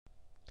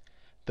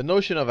the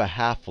notion of a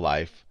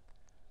half-life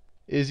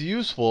is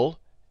useful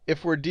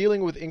if we're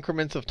dealing with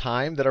increments of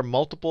time that are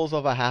multiples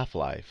of a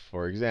half-life.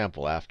 For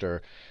example, at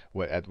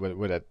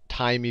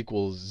time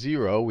equals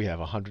 0, we have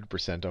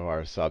 100% of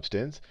our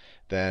substance.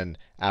 Then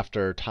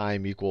after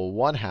time equal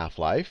 1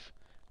 half-life,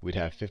 we'd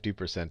have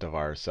 50% of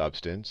our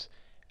substance.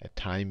 At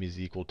time is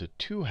equal to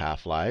 2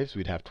 half-lives,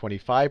 we'd have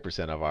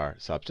 25% of our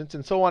substance,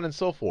 and so on and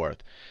so forth.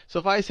 So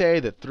if I say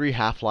that 3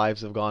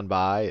 half-lives have gone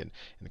by, and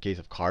in the case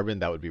of carbon,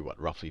 that would be what,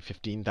 roughly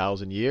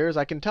 15,000 years,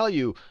 I can tell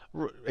you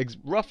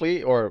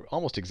roughly or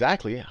almost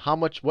exactly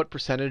what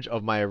percentage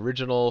of my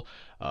original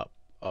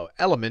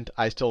element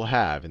I still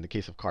have. In the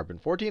case of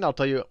carbon-14, I'll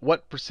tell you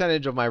what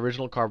percentage of my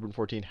original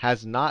carbon-14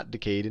 has not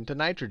decayed into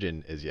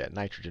nitrogen as yet,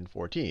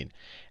 nitrogen-14.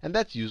 And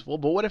that's useful,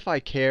 but what if I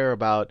care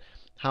about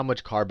how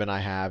much carbon I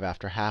have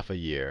after half a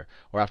year,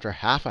 or after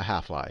half a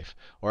half-life,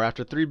 or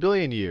after 3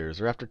 billion years,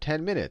 or after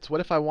 10 minutes?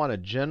 What if I want a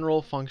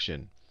general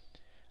function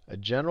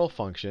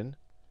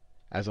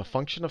as a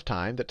function of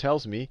time that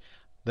tells me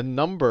the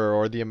number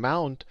or the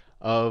amount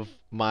of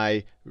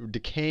my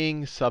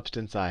decaying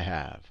substance I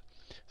have?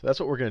 So that's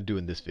what we're going to do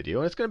in this video.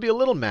 And it's going to be a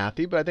little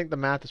mathy, but I think the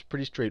math is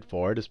pretty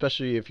straightforward,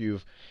 especially if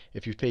you've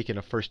taken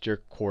a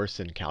first-year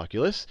course in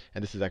calculus.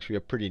 And this is actually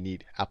a pretty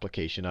neat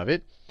application of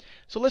it.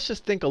 So let's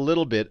just think a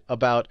little bit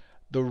about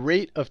the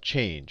rate of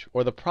change,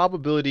 or the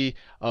probability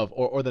of,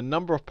 or the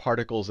number of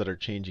particles that are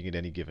changing at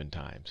any given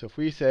time. So if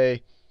we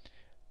say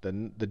the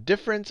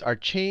difference, our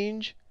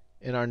change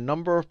in our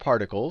number of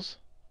particles,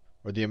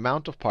 or the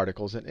amount of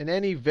particles in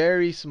any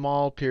very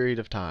small period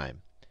of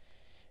time.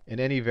 In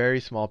any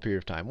very small period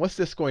of time. What's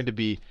this going to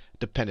be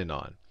dependent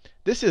on?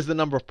 This is the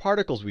number of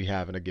particles we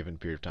have in a given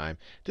period of time.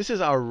 This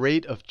is our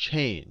rate of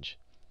change.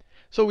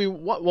 So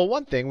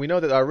one thing, we know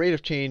that our rate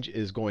of change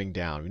is going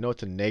down. We know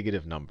it's a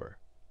negative number,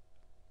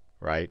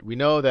 right? We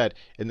know that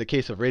in the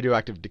case of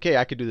radioactive decay,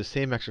 I could do the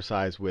same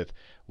exercise with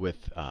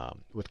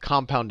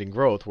compounding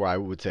growth, where I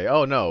would say,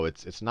 oh no,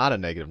 it's not a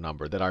negative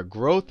number, that our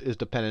growth is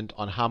dependent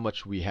on how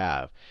much we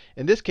have.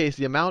 In this case,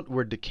 the amount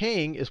we're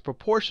decaying is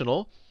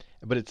proportional,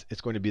 but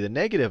it's going to be the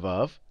negative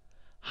of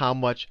how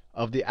much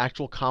of the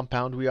actual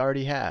compound we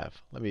already have.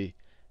 Let me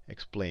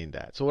explain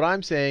that. So what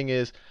I'm saying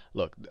is,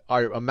 look,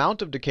 our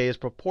amount of decay is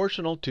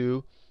proportional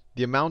to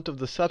the amount of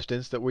the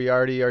substance that we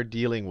already are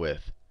dealing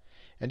with.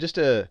 And just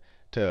to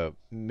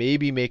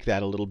maybe make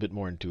that a little bit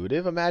more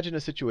intuitive, imagine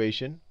a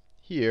situation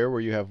here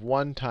where you have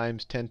 1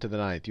 times 10 to the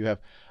 9th. You have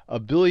a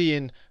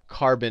billion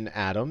carbon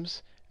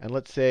atoms. And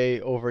let's say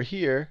over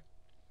here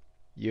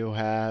you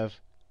have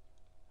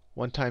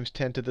 1 times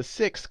 10 to the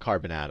 6th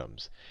carbon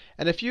atoms.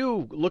 And if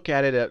you look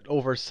at it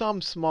over some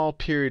small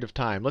period of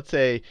time, let's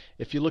say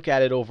if you look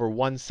at it over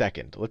 1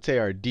 second, let's say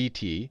our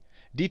dt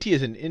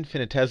is an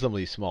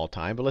infinitesimally small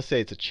time, but let's say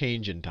it's a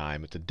change in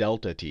time, it's a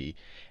delta t.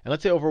 And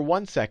let's say over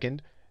 1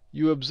 second,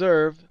 you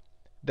observe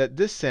that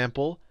this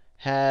sample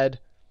had,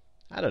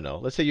 I don't know,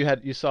 let's say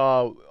you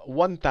saw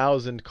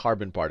 1,000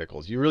 carbon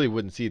particles. You really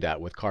wouldn't see that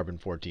with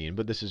carbon-14,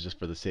 but this is just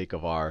for the sake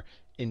of our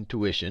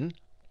intuition.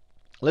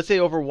 Let's say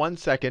over 1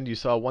 second you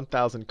saw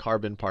 1,000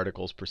 carbon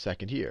particles per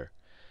second here.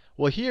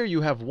 Well, here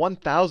you have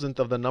 1,000th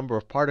of the number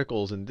of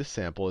particles in this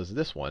sample as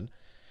this one.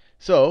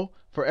 So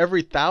for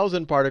every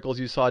 1,000 particles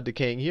you saw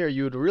decaying here,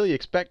 you would really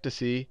expect to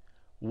see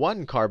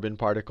 1 carbon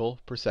particle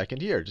per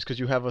second here, just because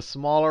you have a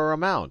smaller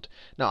amount.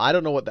 Now, I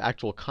don't know what the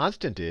actual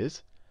constant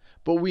is,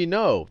 but we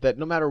know that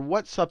no matter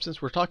what substance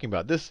we're talking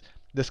about, this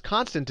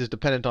constant is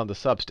dependent on the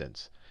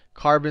substance.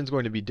 Carbon is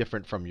going to be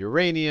different from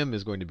uranium,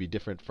 is going to be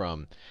different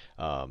from,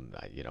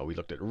 we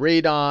looked at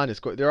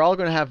radon. They're all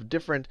going to have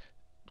different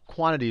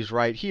quantities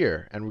right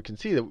here. And we can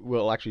see that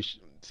we'll actually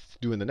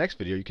do in the next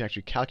video. You can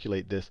actually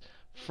calculate this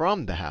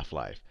from the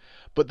half-life.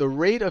 But the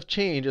rate of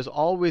change is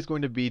always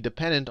going to be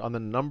dependent on the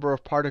number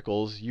of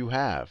particles you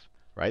have,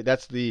 right?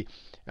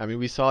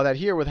 We saw that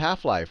here with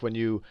half-life. When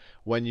you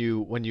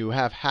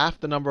have half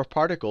the number of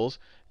particles,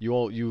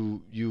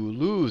 you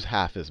lose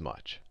half as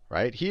much.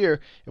 Right?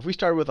 Here, if we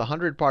started with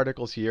 100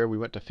 particles here, we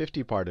went to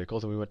 50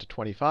 particles, and we went to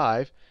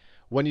 25.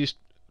 When you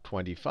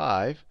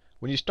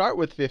start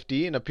with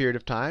 50 in a period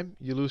of time,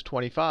 you lose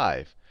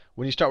 25.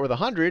 When you start with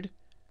 100,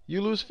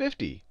 you lose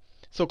 50.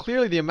 So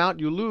clearly the amount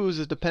you lose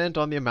is dependent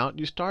on the amount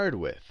you started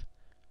with,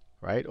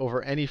 right,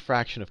 over any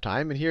fraction of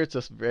time. And here it's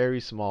a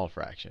very small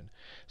fraction.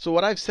 So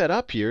what I've set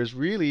up here is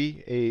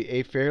really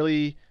a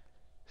fairly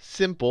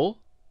simple,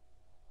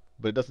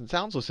 but it doesn't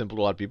sound so simple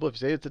to a lot of people if you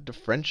say it's a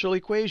differential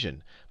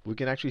equation. We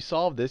can actually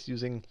solve this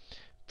using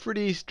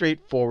pretty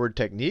straightforward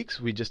techniques.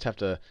 We just have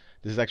to,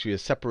 this is actually a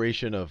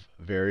separation of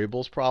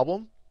variables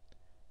problem.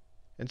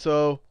 And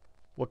so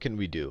what can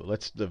we do?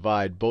 Let's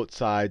divide both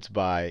sides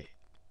by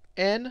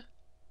n.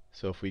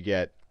 So if we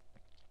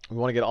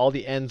want to get all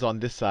the n's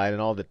on this side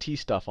and all the t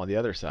stuff on the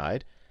other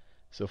side.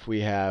 So if we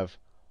have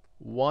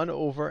 1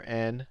 over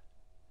n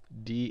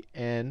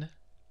dn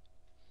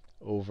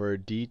over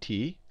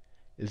dt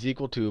is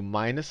equal to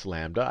minus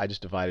lambda. I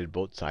just divided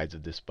both sides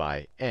of this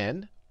by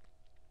n.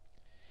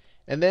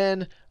 And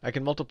then I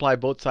can multiply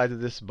both sides of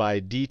this by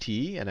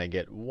dt, and I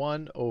get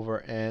 1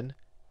 over n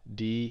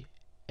dn.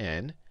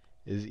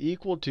 is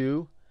equal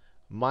to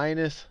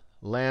minus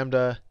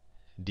lambda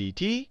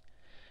dt.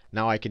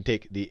 Now I can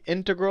take the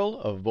integral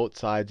of both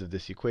sides of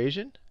this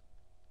equation.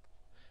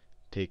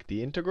 Take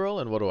the integral,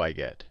 and what do I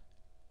get?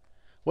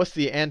 What's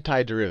the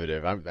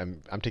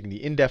antiderivative? I'm taking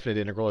the indefinite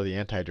integral or the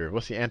antiderivative.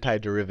 What's the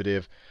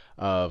antiderivative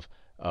of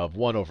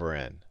 1 over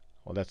n?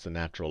 Well, that's the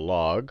natural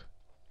log.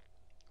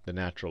 The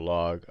natural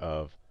log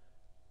of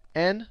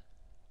n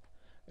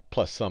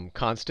plus some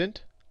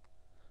constant.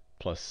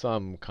 Plus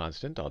some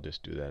constant. I'll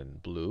just do that in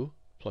blue.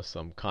 Plus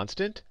some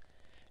constant.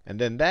 And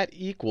then that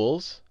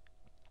equals,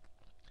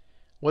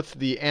 what's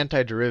the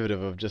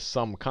antiderivative of just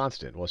some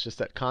constant? Well, it's just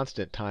that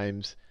constant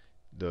times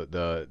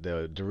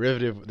the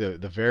derivative,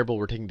 the variable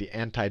we're taking the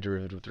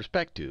antiderivative with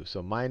respect to.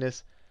 So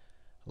minus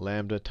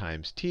lambda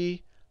times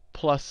t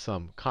plus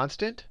some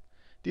constant.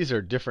 These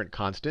are different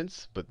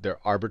constants, but they're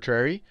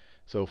arbitrary.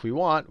 So if we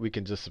want, we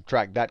can just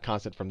subtract that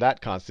constant from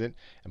that constant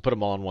and put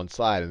them all on one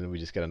side, and then we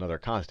just get another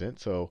constant.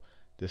 So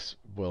this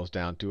boils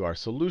down to our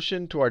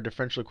solution to our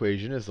differential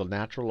equation is the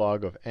natural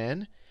log of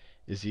n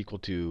is equal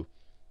to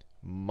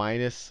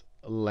minus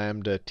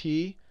lambda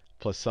t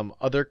plus some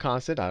other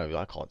constant. I don't know,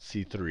 I'll call it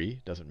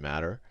C3. Doesn't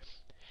matter.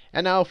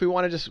 And now if we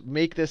want to just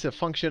make this a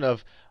function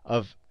of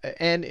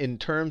n in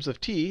terms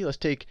of t, let's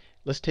take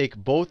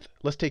both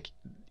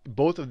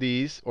of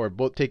these, or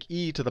take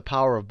e to the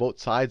power of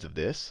both sides of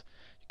this.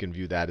 You can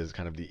view that as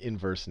kind of the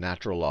inverse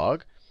natural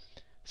log.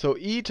 So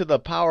e to the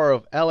power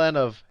of ln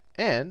of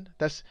n,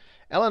 that's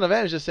ln of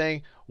n is just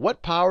saying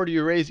what power do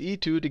you raise e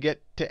to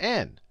get to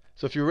n.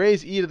 So if you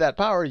raise e to that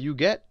power, you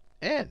get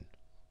n.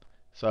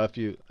 So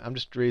I'm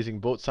just raising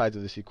both sides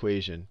of this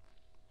equation.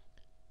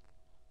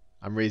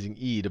 I'm raising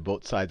e to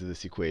both sides of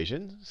this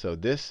equation. So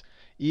this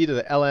e to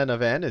the ln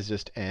of n is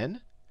just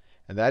n.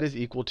 And that is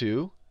equal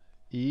to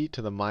e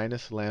to the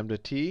minus lambda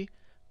t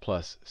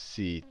plus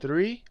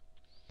c3.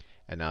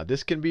 And now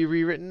this can be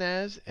rewritten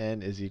as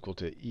n is equal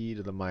to e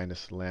to the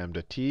minus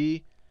lambda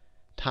t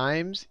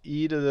times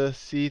e to the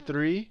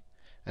c3.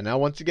 And now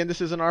once again,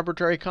 this is an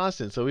arbitrary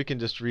constant. So we can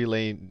just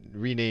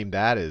rename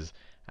that as,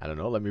 I don't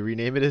know, let me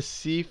rename it as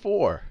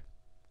c4.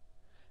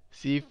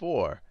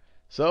 C4.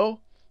 So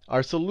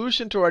our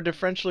solution to our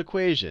differential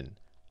equation,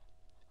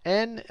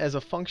 n as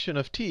a function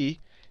of t,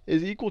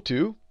 is equal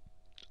to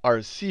our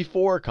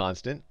c4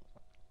 constant,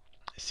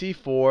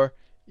 c4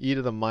 e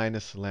to the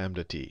minus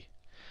lambda t.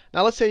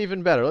 Now let's say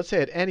even better. Let's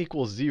say at n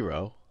equals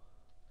 0.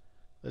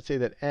 Let's say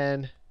that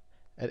at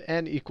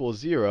n equals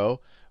 0,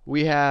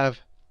 we have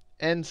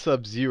n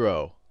sub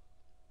 0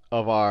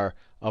 of our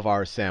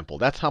sample.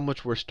 That's how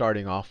much we're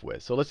starting off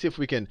with. So let's see if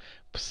we can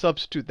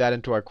substitute that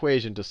into our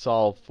equation to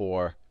solve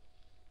for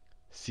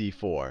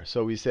C4.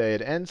 So we say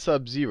at n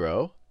sub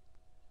 0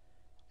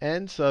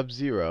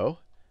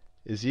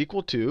 is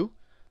equal to,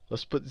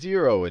 let's put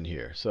 0 in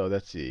here. So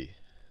let's see,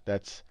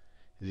 that's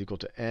is equal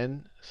to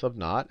n sub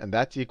naught, and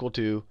that's equal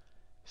to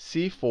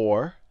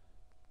C4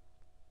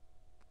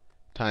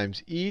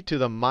 times e to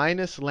the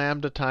minus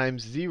lambda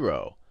times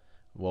 0.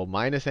 Well,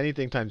 minus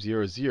anything times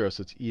 0 is 0,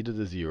 so it's e to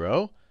the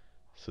 0.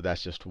 So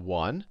that's just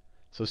 1.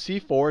 So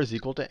C4 is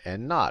equal to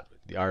n naught,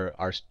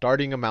 our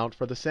starting amount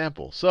for the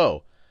sample.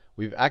 So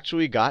we've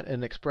actually got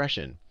an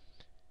expression.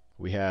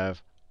 We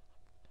have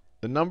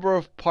the number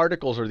of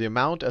particles, or the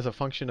amount as a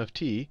function of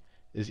t,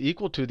 is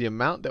equal to the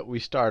amount that we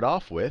start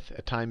off with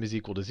at time is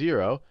equal to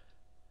 0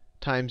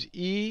 times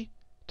e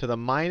to the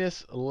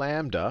minus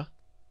lambda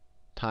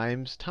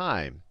times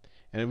time.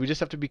 And we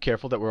just have to be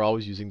careful that we're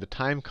always using the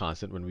time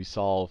constant when we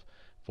solve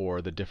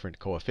for the different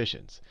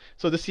coefficients.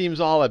 So this seems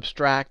all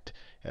abstract.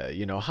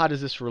 How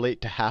does this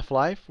relate to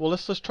half-life? Well,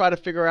 let's just try to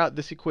figure out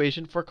this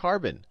equation for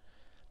carbon.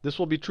 This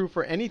will be true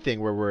for anything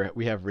where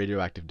we have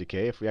radioactive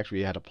decay. If we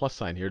actually had a plus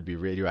sign here, it'd be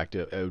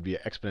radioactive. It would be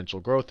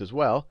exponential growth as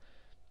well.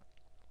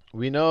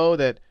 We know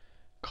that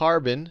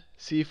carbon,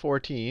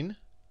 C14,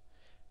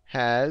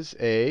 has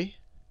a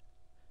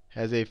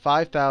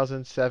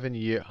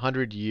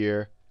 5,700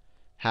 year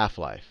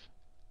half-life.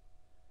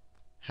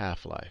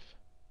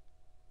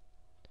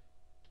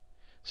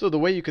 So the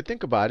way you could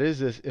think about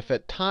it is if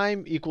at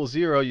time equals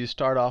 0 you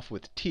start off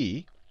with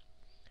t,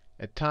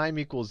 at time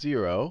equals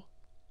 0,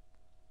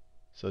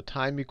 so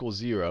time equals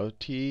 0,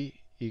 t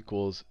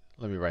equals,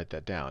 let me write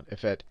that down.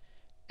 If at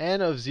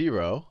n of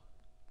 0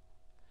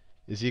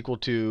 is equal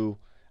to,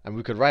 and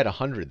we could write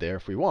 100 there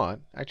if we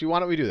want. Actually, why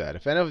don't we do that?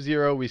 If n of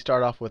 0, we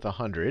start off with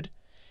 100.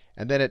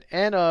 And then at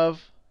n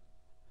of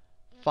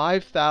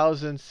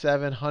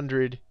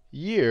 5,700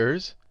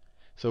 years,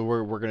 so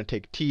we're going to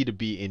take t to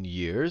be in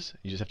years.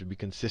 You just have to be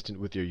consistent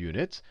with your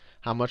units.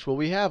 How much will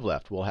we have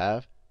left? We'll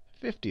have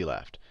 50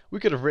 left. We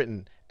could have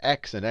written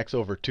x and x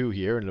over 2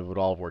 here, and it would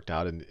all have worked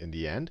out in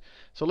the end.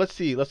 So let's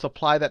see. Let's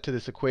apply that to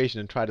this equation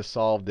and try to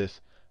solve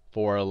this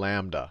for a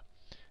lambda.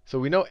 So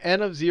we know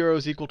n of 0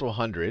 is equal to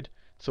 100.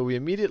 So we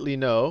immediately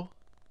know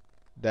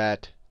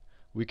that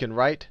we can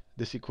write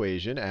this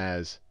equation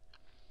as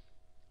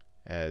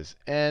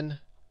n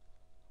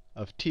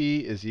of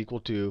t is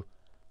equal to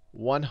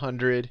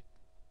 100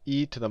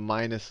 e to the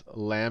minus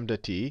lambda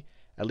t,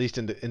 at least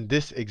in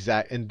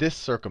this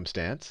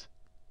circumstance.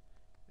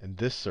 in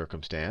this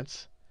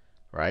circumstance,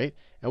 right?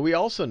 And we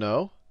also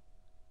know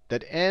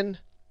that n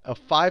of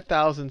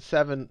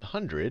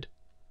 5,700,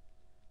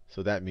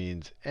 so that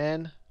means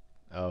n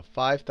of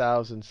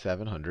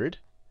 5,700,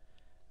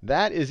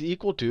 that is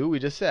equal to, we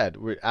just said,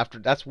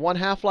 that's 1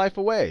 half-life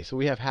away. So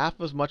we have half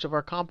as much of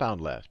our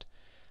compound left.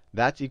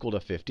 That's equal to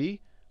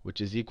 50, which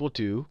is equal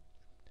to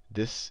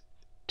this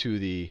to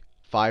the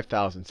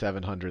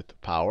 5,700th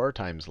power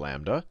times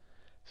lambda.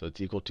 So it's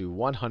equal to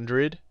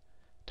 100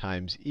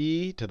 times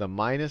e to the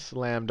minus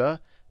lambda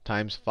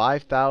times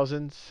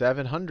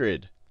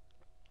 5,700.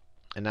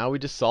 And now we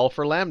just solve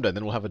for lambda. And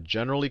then we'll have a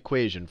general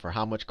equation for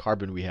how much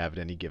carbon we have at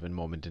any given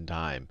moment in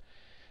time.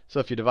 So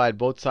if you divide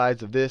both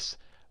sides of this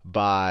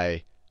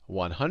by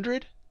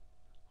 100,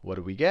 what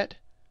do we get?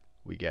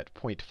 We get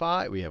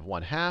 0.5. We have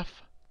 1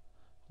 half.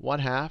 1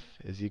 half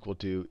is equal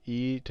to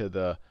e to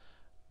the,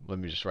 let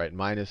me just write,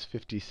 minus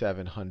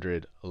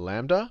 5,700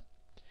 lambda.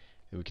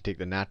 And we can take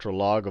the natural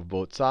log of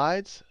both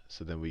sides.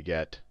 So then we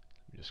get,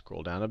 let me just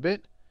scroll down a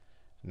bit.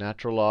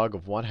 Natural log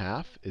of 1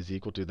 half is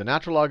equal to, the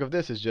natural log of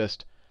this is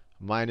just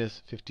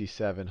minus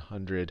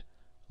 5,700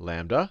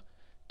 lambda.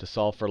 To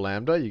solve for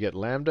lambda, you get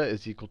lambda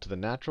is equal to the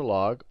natural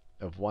log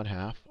of 1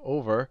 half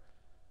over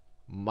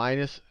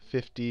minus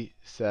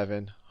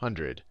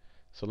 5,700.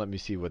 So let me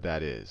see what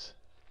that is.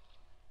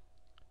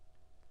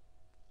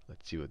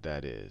 Let's see what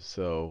that is.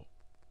 So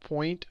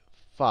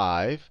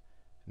 0.5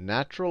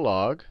 natural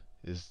log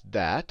is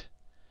that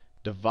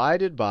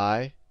divided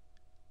by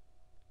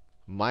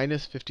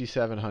minus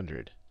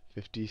 5,700.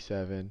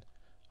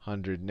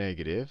 5,700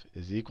 negative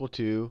is equal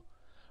to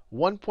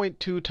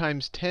 1.2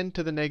 times 10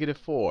 to the negative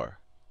 4.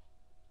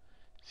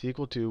 It's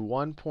equal to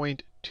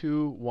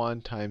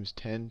 1.21 times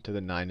 10 to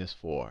the minus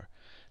 4.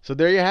 So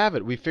there you have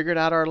it. We figured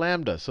out our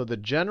lambda. So the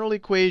general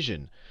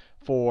equation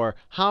for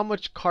how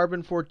much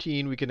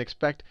carbon-14 we can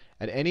expect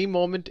at any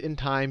moment in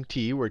time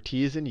t, where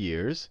t is in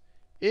years,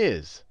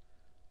 is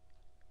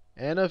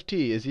n of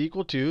t is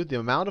equal to the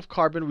amount of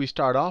carbon we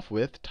start off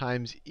with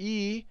times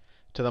e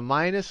to the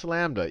minus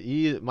lambda.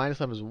 E minus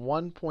lambda is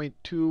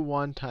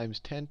 1.21 times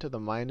 10 to the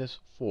minus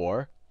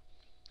 4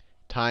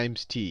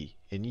 times t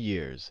in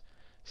years.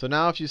 So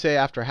now if you say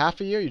after half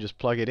a year, you just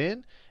plug it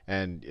in,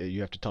 and you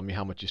have to tell me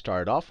how much you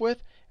started off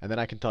with, and then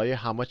I can tell you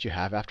how much you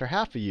have after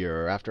half a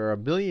year, or after a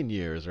million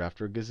years, or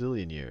after a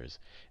gazillion years.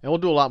 And we'll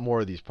do a lot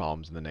more of these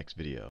problems in the next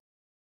video.